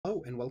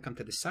welcome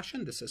to this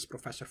session. This is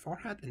Professor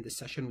Farhat. In this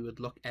session, we would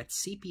look at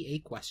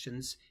CPA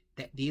questions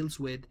that deals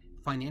with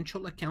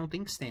financial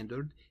accounting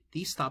standard.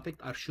 These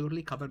topics are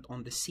surely covered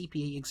on the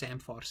CPA exam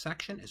for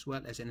section as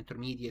well as in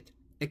intermediate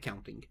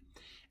accounting.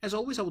 As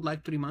always, I would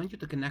like to remind you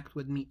to connect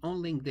with me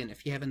on LinkedIn.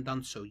 If you haven't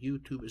done so,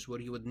 YouTube is where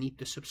you would need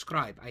to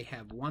subscribe. I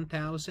have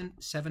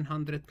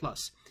 1,700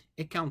 plus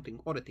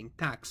accounting, auditing,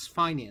 tax,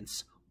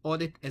 finance,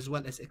 audit, as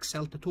well as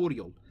Excel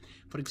tutorial.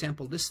 For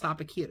example, this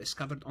topic here is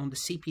covered on the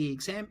CPA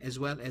exam as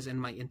well as in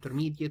my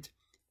intermediate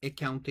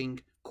accounting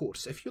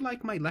course. If you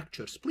like my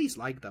lectures, please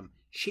like them,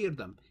 share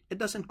them. It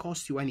doesn't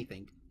cost you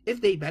anything.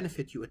 If they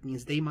benefit you, it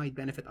means they might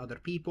benefit other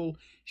people.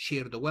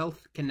 Share the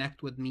wealth.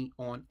 Connect with me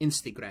on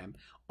Instagram.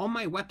 On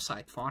my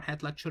website,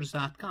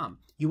 farhatlectures.com,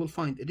 you will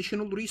find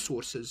additional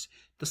resources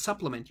to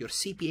supplement your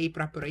CPA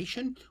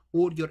preparation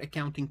or your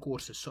accounting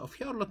courses. So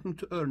if you're looking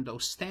to earn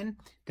those 10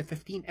 to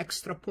 15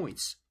 extra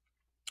points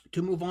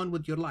to move on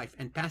with your life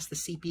and pass the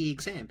CPA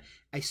exam,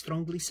 I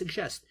strongly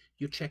suggest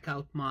you check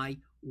out my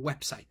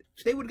website.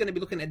 Today we're going to be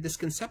looking at this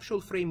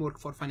conceptual framework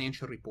for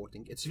financial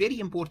reporting. It's very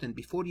important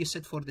before you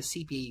sit for the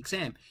CPA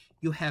exam,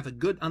 you have a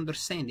good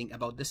understanding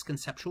about this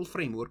conceptual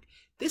framework.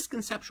 This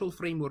conceptual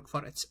framework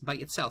by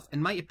itself,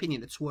 in my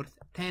opinion, it's worth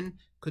 10,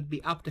 could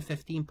be up to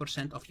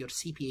 15% of your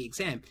CPA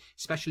exam,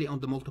 especially on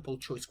the multiple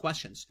choice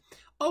questions.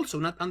 Also,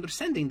 not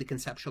understanding the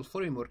conceptual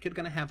framework, you're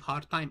going to have a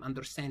hard time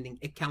understanding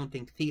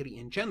accounting theory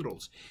in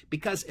generals,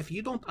 because if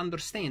you don't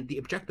understand the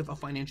objective of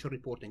financial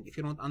reporting, if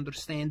you don't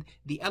understand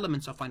the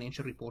elements of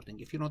financial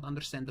reporting, if you don't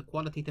understand the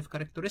qualitative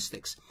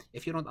characteristics,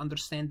 if you don't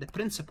understand the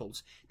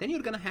principles, then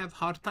you're going to have a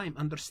hard time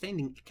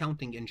understanding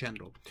accounting in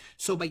general.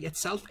 So by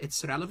itself,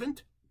 it's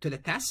relevant to the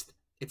test,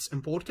 it's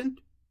important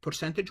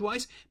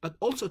percentage-wise, but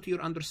also to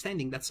your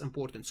understanding, that's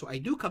important. So I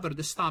do cover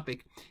this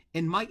topic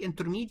in my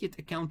intermediate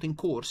accounting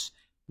course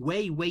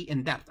way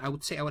in depth. I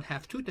would say I will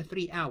have 2 to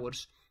 3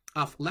 hours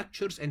of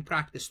lectures and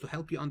practice to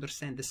help you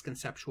understand this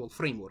conceptual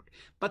framework.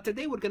 But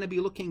today we're going to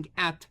be looking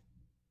at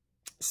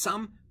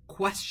some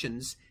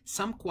questions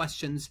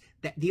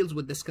that deals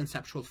with this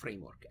conceptual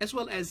framework, as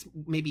well as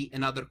maybe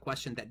another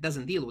question that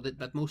doesn't deal with it,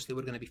 but mostly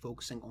we're going to be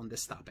focusing on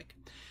this topic.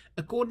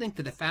 According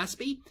to the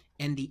FASB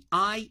and the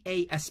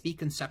IASB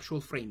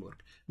conceptual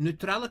framework,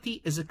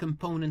 neutrality is a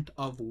component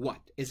of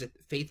what? Is it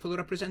faithful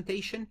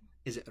representation?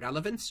 Is it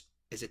relevance?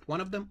 Is it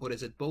one of them, or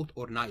is it both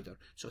or neither?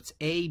 So it's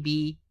A,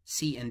 B,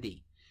 C, and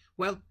D.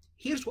 Well,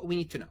 here's what we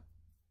need to know.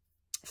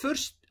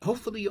 First,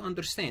 hopefully you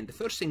understand. The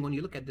first thing when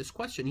you look at this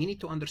question, you need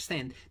to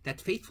understand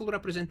that faithful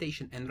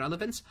representation and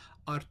relevance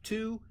are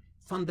two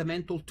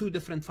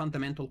different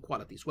fundamental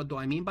qualities. What do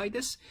I mean by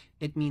this?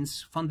 It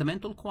means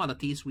fundamental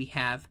qualities. We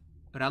have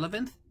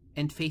relevant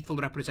and faithful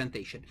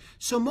representation.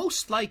 So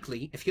most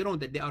likely, if you know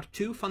that they are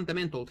two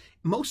fundamental,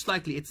 most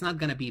likely it's not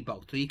going to be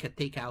both. So you could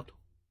take out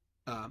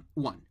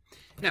one.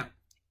 Now,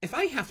 if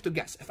I have to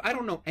guess, if I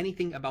don't know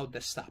anything about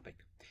this topic,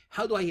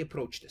 how do I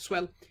approach this?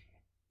 Well,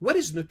 what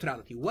is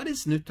neutrality? What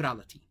is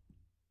neutrality?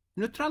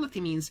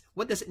 Neutrality means,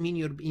 what does it mean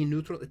you're being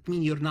neutral? It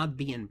means you're not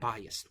being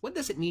biased. What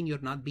does it mean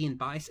you're not being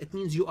biased? It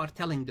means you are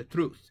telling the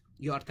truth.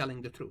 You are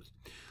telling the truth.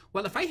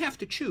 Well, if I have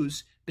to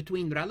choose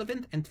between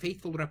relevant and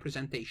faithful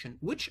representation,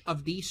 which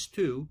of these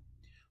two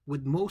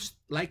would most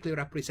likely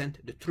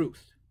represent the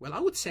truth? Well, I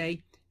would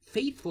say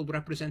faithful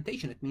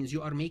representation. It means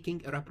you are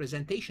making a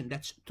representation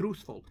that's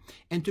truthful.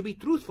 And to be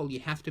truthful, you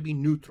have to be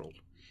neutral.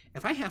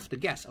 If I have to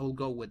guess, I will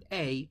go with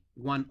A,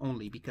 one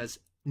only, because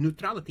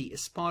neutrality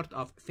is part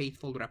of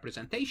faithful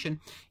representation.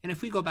 And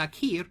if we go back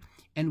here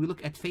and we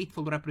look at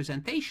faithful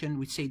representation,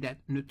 we say that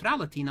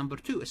neutrality, number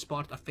 2, is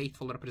part of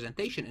faithful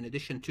representation in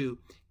addition to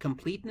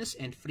completeness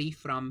and free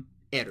from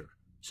error.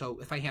 So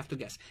if I have to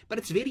guess, but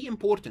it's very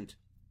important.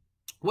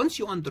 Once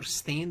you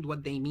understand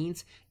what they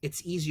means,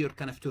 it's easier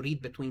kind of to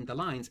read between the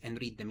lines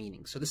and read the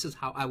meaning. So this is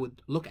how I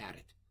would look at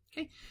it.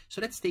 Okay, so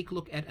let's take a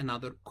look at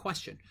another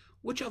question.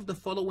 Which of the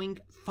following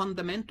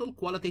fundamental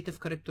qualitative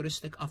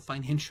characteristic of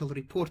financial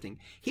reporting?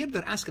 Here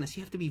they're asking us,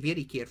 you have to be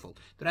very careful.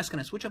 They're asking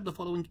us, which of the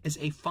following is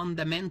a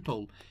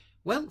fundamental?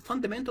 Well,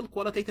 fundamental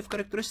qualitative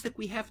characteristic,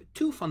 we have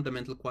two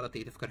fundamental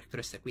qualitative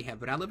characteristics. We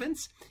have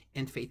relevance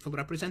and faithful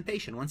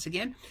representation. Once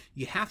again,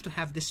 you have to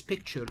have this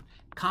picture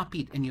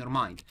copied in your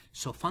mind.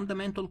 So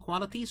fundamental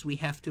qualities, we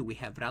have two. We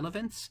have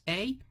relevance,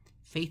 A,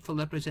 faithful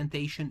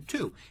representation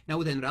 2. Now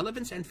within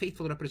relevance and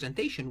faithful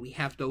representation, we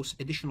have those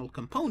additional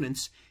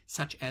components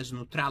such as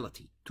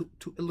neutrality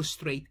to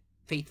illustrate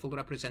faithful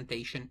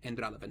representation and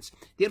relevance.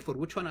 Therefore,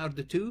 which one are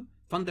the two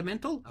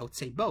fundamental? I would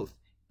say both,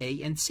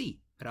 A and C,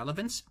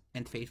 relevance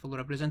and faithful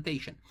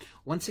representation.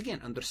 Once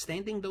again,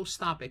 understanding those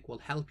topics will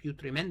help you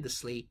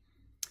tremendously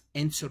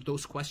answer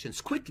those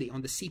questions quickly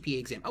on the CPA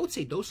exam. I would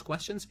say those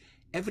questions,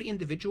 every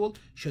individual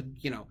should,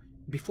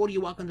 before you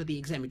walk into the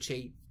exam, you'd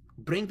say,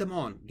 bring them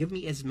on. Give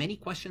me as many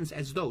questions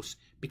as those,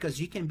 because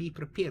you can be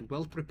prepared,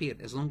 well prepared,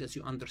 as long as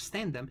you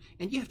understand them.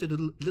 And you have to do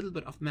a little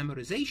bit of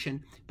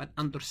memorization, but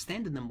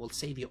understanding them will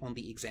save you on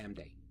the exam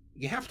day.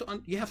 You have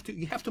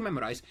to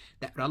memorize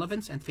that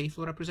relevance and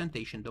faithful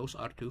representation. Those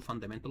are two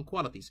fundamental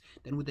qualities.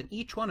 Then within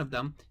each one of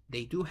them,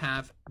 they do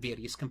have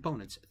various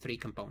components, 3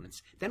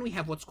 components. Then we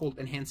have what's called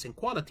enhancing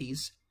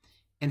qualities.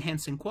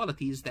 Enhancing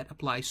qualities that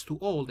applies to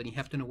all. Then you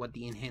have to know what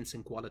the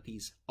enhancing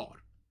qualities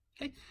are.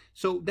 Okay,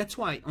 so that's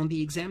why on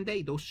the exam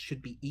day, those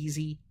should be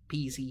easy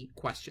peasy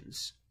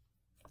questions.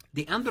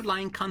 The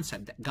underlying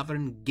concept that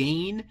govern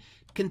gain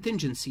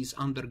contingencies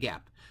under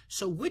GAAP.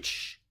 So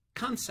which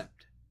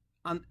concept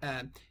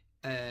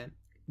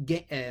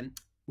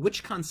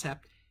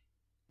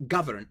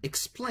govern,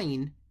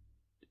 explain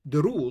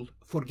the rule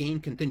for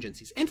gain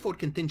contingencies and for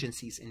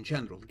contingencies in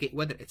general,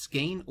 whether it's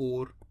gain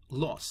or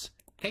loss.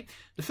 Okay,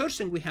 the first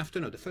thing we have to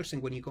know, the first thing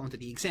when you go into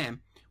the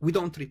exam, we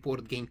don't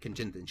report gain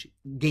contingencies.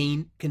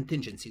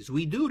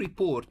 We do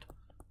report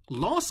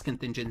loss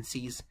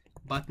contingencies,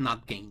 but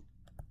not gain.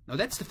 Now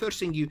that's the first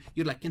thing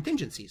you're like,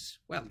 contingencies.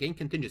 Well, gain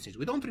contingencies.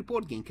 We don't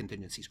report gain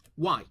contingencies.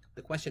 Why?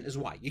 The question is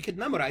why. You could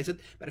memorize it,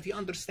 but if you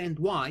understand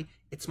why,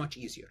 it's much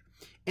easier.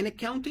 In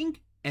accounting,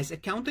 as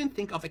accountant,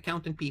 think of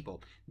accountant people.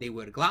 They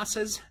wear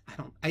glasses.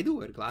 I do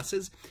wear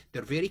glasses.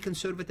 They're very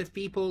conservative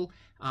people.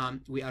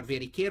 We are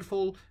very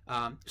careful.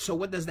 So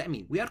what does that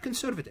mean? We are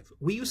conservative.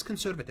 We use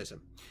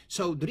conservatism.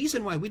 So the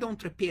reason why we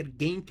don't repair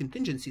gain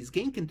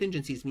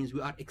contingencies means we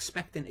are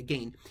expecting a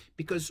gain,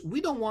 because we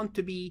don't want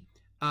to be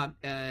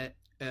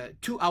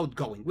too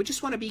outgoing. We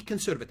just want to be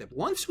conservative.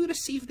 Once we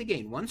receive the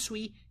gain,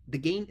 the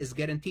gain is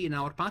guaranteed in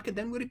our pocket,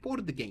 then we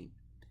report the gain.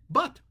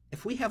 But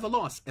if we have a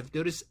loss, if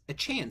there is a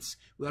chance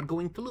we are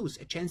going to lose,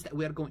 a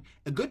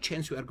good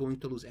chance we are going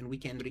to lose,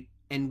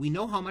 and we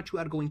know how much we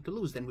are going to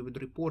lose, then we would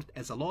report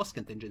as a loss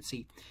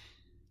contingency.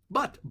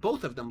 But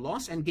both of them,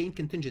 loss and gain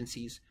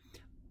contingencies,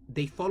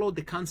 they follow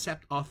the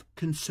concept of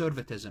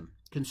conservatism,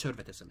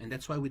 and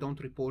that's why we don't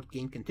report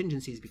gain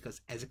contingencies,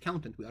 because as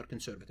accountant we are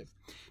conservative.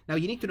 Now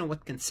you need to know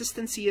what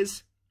consistency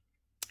is.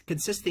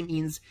 Consistent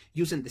means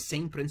using the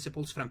same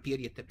principles from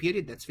period to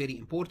period. That's very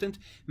important.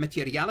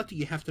 Materiality,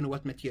 you have to know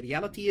what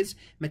materiality is.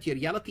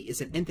 Materiality is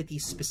an entity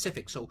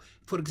specific. So,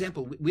 for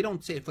example, we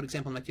don't say, for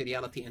example,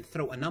 materiality and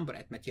throw a number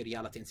at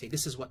materiality and say,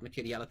 this is what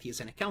materiality is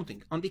in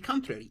accounting. On the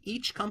contrary,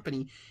 each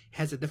company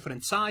has a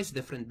different size,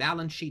 different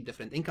balance sheet,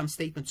 different income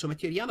statement. So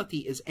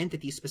materiality is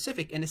entity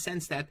specific in a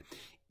sense that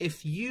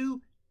if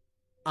you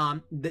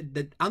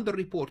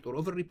under-report or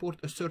over-report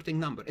a certain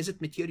number, is it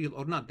material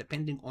or not,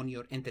 depending on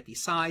your entity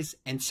size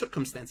and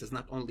circumstances,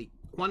 not only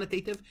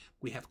quantitative,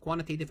 we have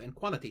quantitative and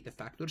qualitative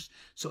factors,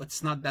 so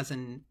it's not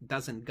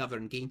doesn't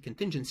govern gain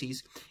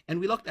contingencies. And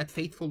we looked at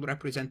faithful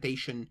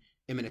representation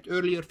a minute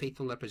earlier.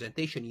 Faithful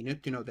representation, you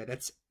need to know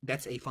that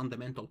that's a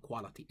fundamental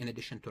quality in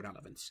addition to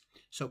relevance.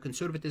 So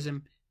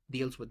conservatism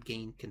deals with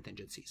gain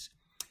contingencies.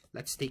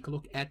 Let's take a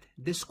look at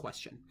this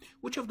question.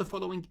 Which of the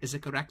following is a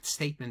correct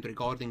statement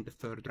regarding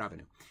deferred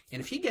revenue?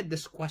 And if you get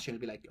this question,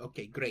 you'll be like,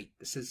 okay, great.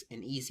 This is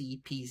an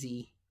easy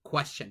peasy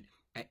question.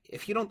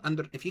 If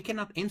you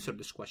cannot answer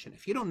this question,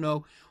 if you don't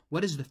know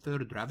what is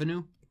deferred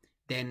revenue,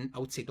 then I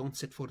would say don't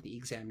sit for the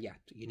exam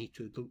yet. You need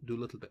to do a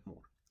little bit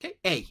more. Okay.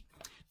 A,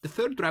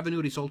 deferred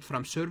revenue result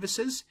from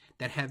services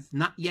that have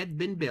not yet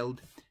been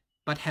billed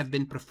but have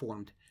been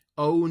performed.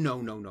 Oh,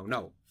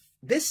 no.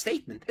 This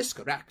statement is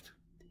correct,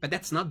 but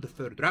that's not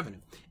deferred revenue.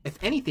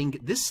 If anything,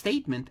 this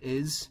statement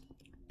is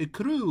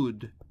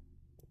accrued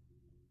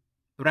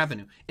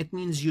revenue. It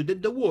means you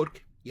did the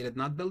work, you did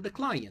not bill the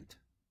client.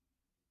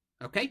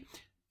 Okay?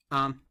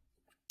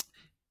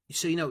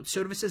 So, you know,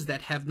 services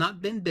that have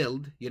not been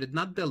billed, you did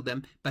not bill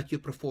them, but you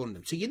performed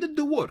them. So you did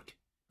the work,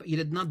 but you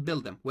did not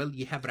bill them. Well,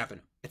 you have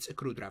revenue. It's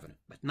accrued revenue,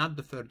 but not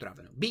deferred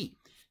revenue. B,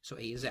 so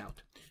A is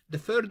out.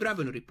 Deferred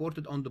revenue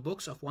reported on the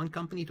books of one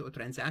company to a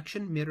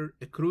transaction mirror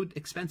accrued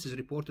expenses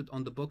reported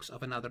on the books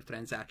of another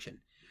transaction.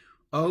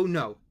 Oh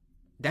no,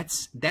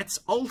 that's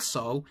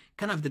also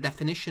kind of the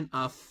definition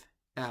of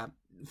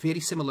very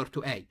similar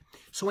to A.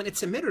 So when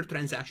it's a mirror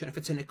transaction, if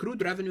it's an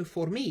accrued revenue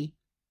for me,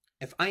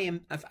 if I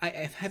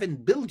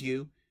haven't billed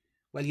you,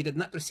 well, you did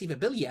not receive a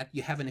bill yet,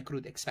 you have an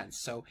accrued expense.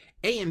 So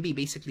A and B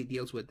basically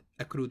deals with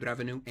accrued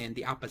revenue, and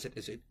the opposite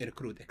is an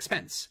accrued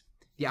expense.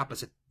 The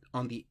opposite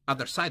on the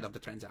other side of the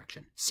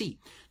transaction. C,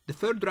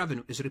 deferred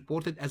revenue is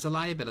reported as a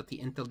liability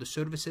until the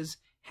services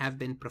have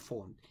been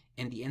performed.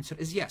 And the answer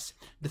is yes.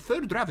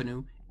 Deferred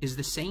revenue is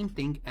the same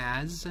thing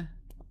as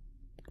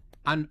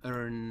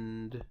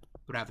unearned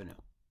revenue.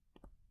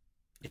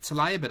 It's a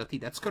liability,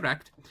 that's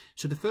correct.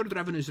 So deferred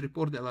revenue is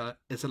reported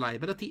as a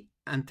liability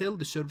until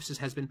the services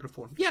has been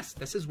performed. Yes,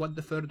 this is what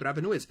deferred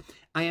revenue is.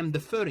 I am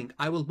deferring.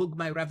 I will book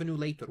my revenue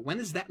later. When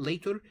is that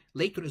later?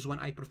 Later is when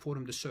I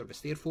perform the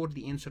service. Therefore,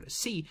 the answer is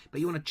C,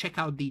 but you want to check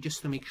out D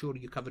just to make sure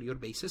you cover your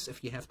bases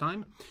if you have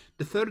time.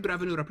 Deferred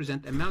revenue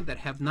represent amount that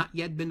have not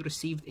yet been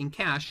received in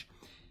cash.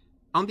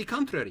 On the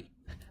contrary,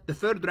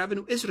 deferred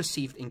revenue is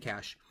received in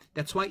cash.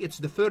 That's why it's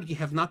deferred. You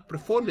have not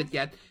performed it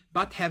yet,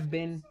 but have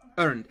been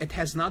earned. It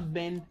has not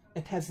been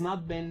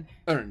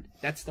earned.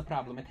 That's the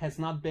problem. It has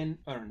not been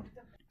earned.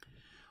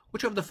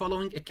 Which of the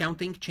following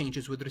accounting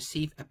changes would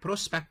receive a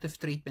prospective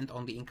treatment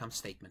on the income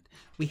statement?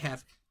 We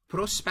have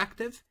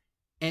prospective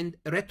and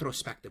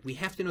retrospective. We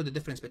have to know the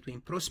difference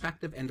between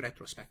prospective and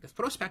retrospective.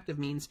 Prospective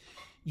means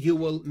you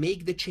will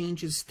make the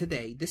changes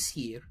today, this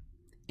year,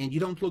 and you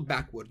don't look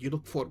backward, you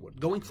look forward.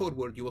 Going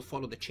forward, you will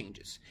follow the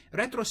changes.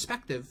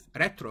 Retrospective,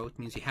 retro, it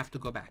means you have to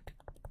go back.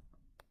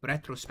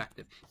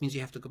 Retrospective means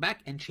you have to go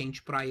back and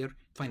change prior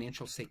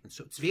financial statements.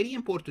 So it's very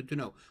important to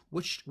know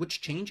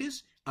which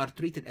changes are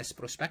treated as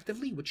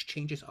prospectively, which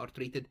changes are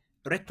treated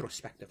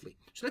retrospectively.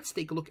 So let's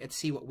take a look and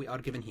see what we are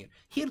given here.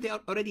 Here they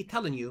are already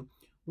telling you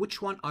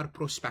which one are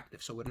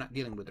prospective. So we're not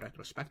dealing with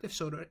retrospective.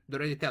 So they're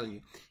already telling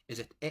you, is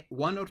it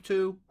one or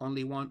two,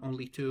 only one,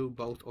 only two,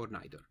 both, or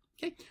neither?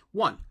 Okay.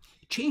 1,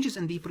 changes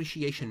in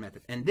depreciation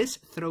method. And this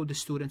throws the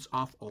students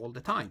off all the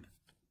time.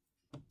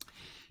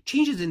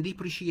 Changes in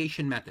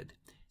depreciation method.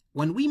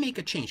 When we make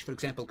a change, for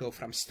example, go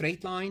from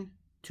straight line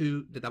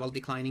to the double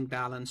declining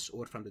balance,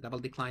 or from the double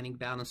declining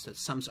balance to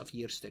sums of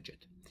years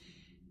digit.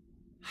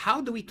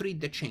 How do we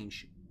treat the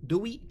change? Do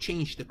we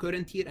change the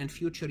current year and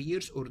future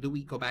years, or do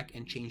we go back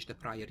and change the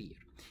prior year?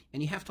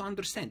 And you have to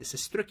understand, this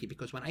is tricky,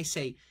 because when I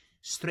say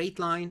straight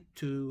line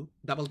to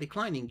double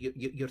declining,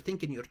 you're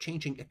thinking you're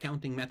changing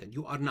accounting method.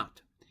 You are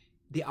not.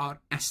 They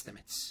are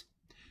estimates.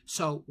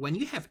 So when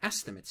you have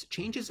estimates,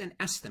 changes in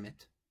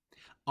estimate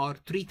are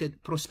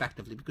treated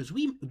prospectively, because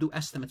we do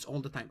estimates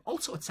all the time.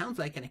 Also, it sounds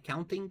like an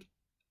accounting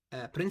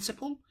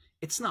principle.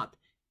 It's not.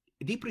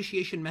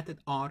 Depreciation method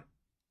are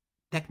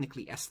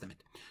technically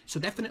estimate. So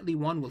definitely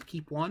 1 will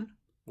keep 1.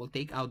 We'll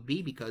take out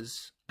B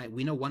because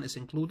we know 1 is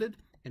included,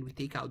 and we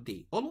take out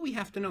D. All we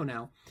have to know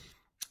now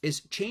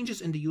is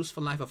changes in the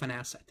useful life of an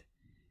asset.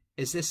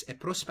 Is this a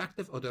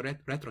prospective or the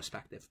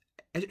retrospective?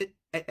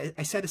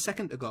 I said a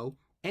second ago,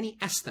 any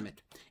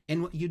estimate.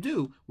 And what you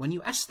do when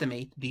you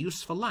estimate the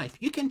useful life,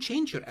 you can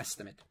change your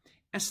estimate.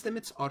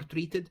 Estimates are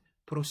treated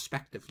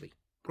prospectively.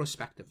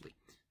 Prospectively.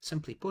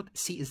 Simply put,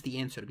 C is the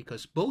answer,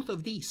 because both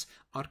of these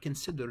are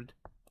considered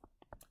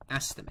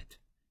estimate.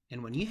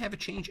 And when you have a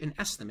change in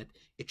estimate,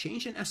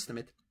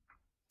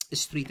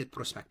 is treated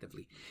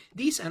prospectively.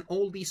 These and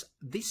all these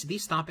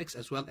topics,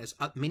 as well as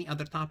many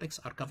other topics,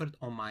 are covered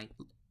on my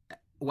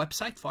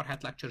website,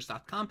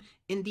 farhatlectures.com,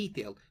 in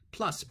detail,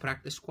 plus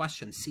practice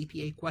questions,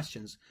 CPA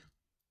questions,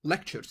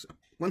 lectures.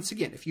 Once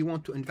again, if you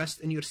want to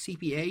invest in your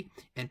CPA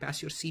and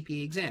pass your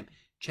CPA exam,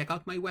 check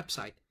out my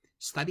website.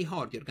 Study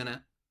hard. You're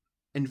gonna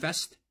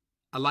invest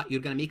a lot.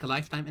 You're gonna make a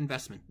lifetime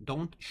investment.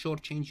 Don't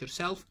shortchange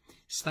yourself.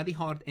 Study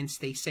hard and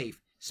stay safe,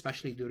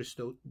 especially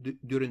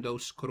during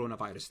those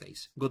coronavirus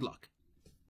days. Good luck.